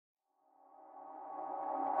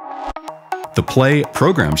The Play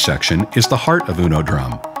Program section is the heart of UNO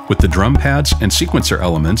Drum, with the drum pads and sequencer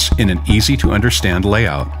elements in an easy-to-understand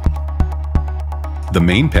layout. The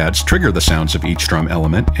main pads trigger the sounds of each drum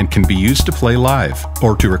element and can be used to play live,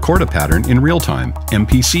 or to record a pattern in real time,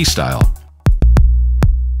 MPC style.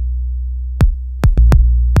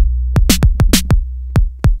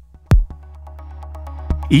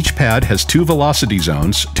 Each pad has 2 velocity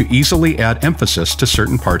zones to easily add emphasis to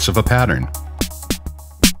certain parts of a pattern.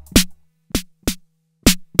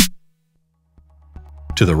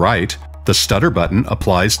 To the right, the stutter button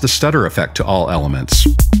applies the stutter effect to all elements.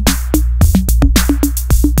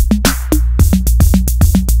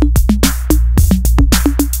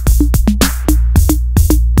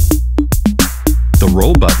 The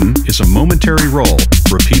roll button is a momentary roll,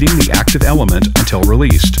 repeating the active element until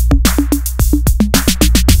released.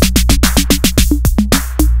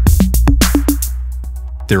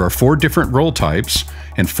 There are 4 different roll types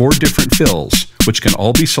and 4 different fills, which can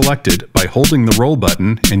all be selected by holding the roll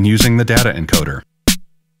button and using the data encoder.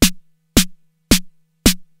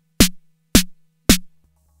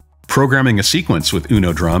 Programming a sequence with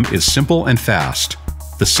UNO Drum is simple and fast.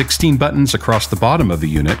 The 16 buttons across the bottom of the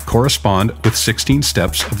unit correspond with 16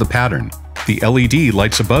 steps of the pattern. The LED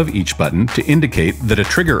lights above each button to indicate that a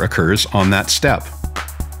trigger occurs on that step.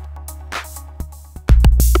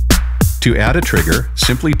 To add a trigger,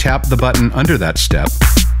 simply tap the button under that step,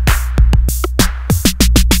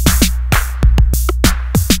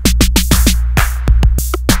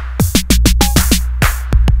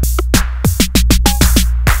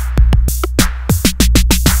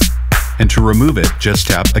 and to remove it, just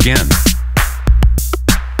tap again.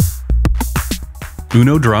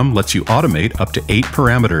 UNO Drum lets you automate up to 8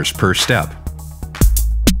 parameters per step.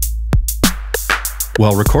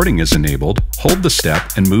 While recording is enabled, hold the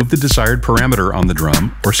step and move the desired parameter on the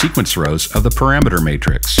drum or sequence rows of the parameter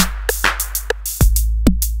matrix.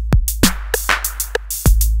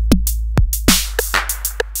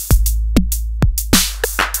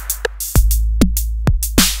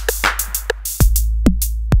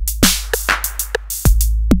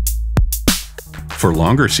 For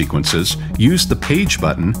longer sequences, use the Page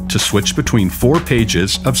button to switch between 4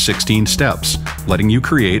 pages of 16 steps, letting you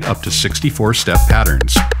create up to 64-step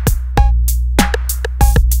patterns.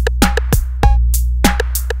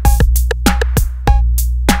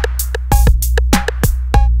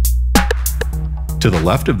 To the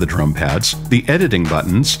left of the drum pads, the editing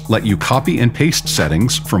buttons let you copy and paste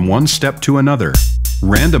settings from one step to another,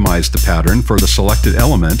 randomize the pattern for the selected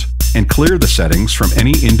element, and clear the settings from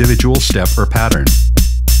any individual step or pattern.